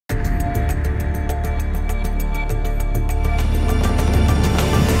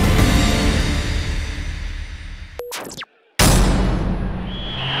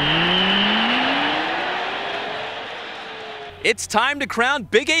It's time to crown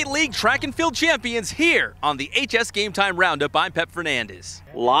Big 8 League track and field champions here on the HS Game Time Roundup. I'm Pep Fernandez.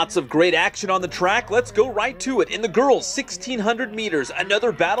 Lots of great action on the track. Let's go right to it. In the girls' 1600 meters,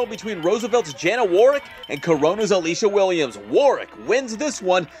 another battle between Roosevelt's Jana Warwick and Corona's Alicia Williams. Warwick wins this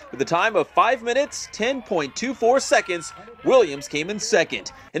one with a time of 5 minutes, 10.24 seconds. Williams came in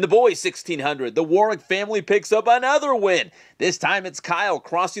second. In the boys' 1600, the Warwick family picks up another win. This time it's Kyle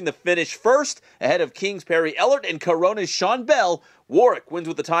crossing the finish first, ahead of King's Perry Ellert and Corona's Sean Bell. Warwick wins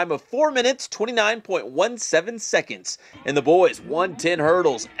with a time of 4 minutes, 29.17 seconds. In the boys' 110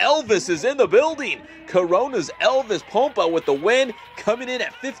 hurdles, Elvis is in the building. Corona's Elvis Pompa with the win, coming in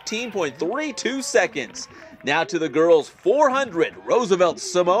at 15.32 seconds. Now to the girls' 400,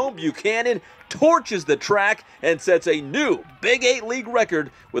 Roosevelt's Simone Buchanan torches the track and sets a new Big 8 League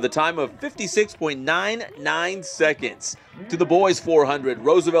record with a time of 56.99 seconds. To the boys' 400,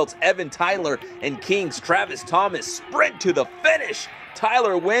 Roosevelt's Evan Tyler and King's Travis Thomas sprint to the finish.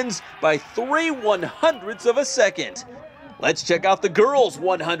 Tyler wins by 3/100ths of a second. Let's check out the girls'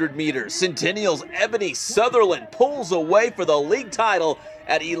 100 meters. Centennial's Ebony Sutherland pulls away for the league title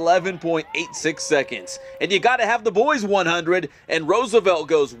at 11.86 seconds. And you got to have the boys' 100, and Roosevelt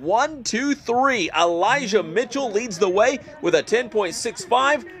goes 1, 2, 3. Elijah Mitchell leads the way with a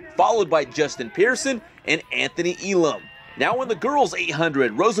 10.65, followed by Justin Pearson and Anthony Elam. Now in the girls'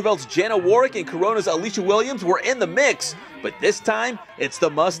 800, Roosevelt's Jana Warwick and Corona's Alicia Williams were in the mix, but this time it's the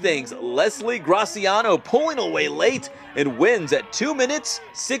Mustangs' Leslie Graciano pulling away late and wins at 2 minutes,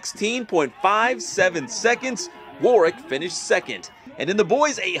 16.57 seconds. Warwick finished second. And in the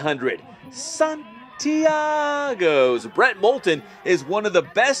boys' 800, Santiago's Brett Moulton is one of the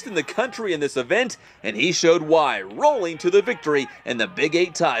best in the country in this event, and he showed why, rolling to the victory and the Big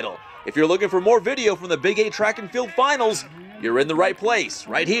 8 title. If you're looking for more video from the Big 8 Track and Field Finals, you're in the right place,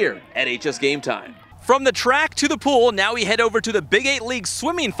 right here at HS Game Time. From the track to the pool, now we head over to the Big 8 League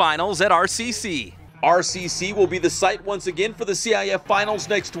Swimming Finals at RCC. RCC will be the site once again for the CIF Finals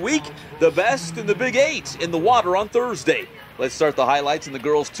next week. The best in the Big 8 in the water on Thursday. Let's start the highlights in the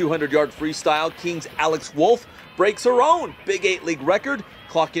girls' 200-yard freestyle. King's Alex Wolf breaks her own Big 8 League record,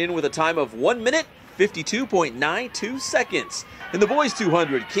 clocking in with a time of 1 minute, 52.92 seconds. In the boys'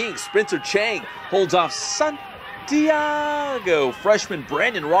 200, King's Spencer Chang holds off Santiago freshman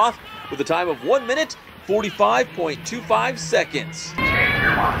Brandon Roth with a time of 1 minute, 45.25 seconds.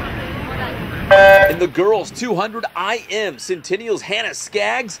 In the girls' 200 IM, Centennial's Hannah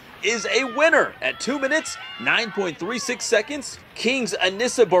Skaggs is a winner at 2 minutes, 9.36 seconds. King's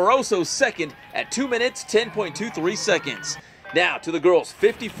Anissa Barroso second at 2 minutes, 10.23 seconds. Now to the girls'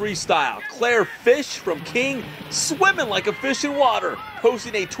 50 freestyle. Claire Fish from King swimming like a fish in water,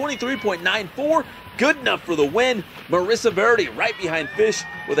 posting a 23.94, good enough for the win. Marissa Verdi right behind Fish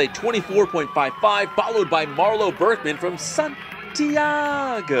with a 24.55, followed by Marlo Berkman from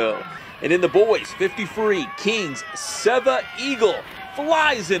Santiago. And in the boys' 50 free, King's Seva Eagle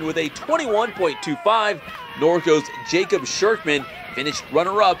flies in with a 21.25. Norco's Jacob Shirkman finished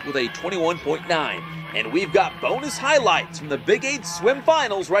runner-up with a 21.9. And we've got bonus highlights from the Big 8 Swim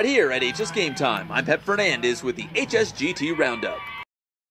Finals right here at HS Game Time. I'm Pep Fernandez with the HSGT Roundup.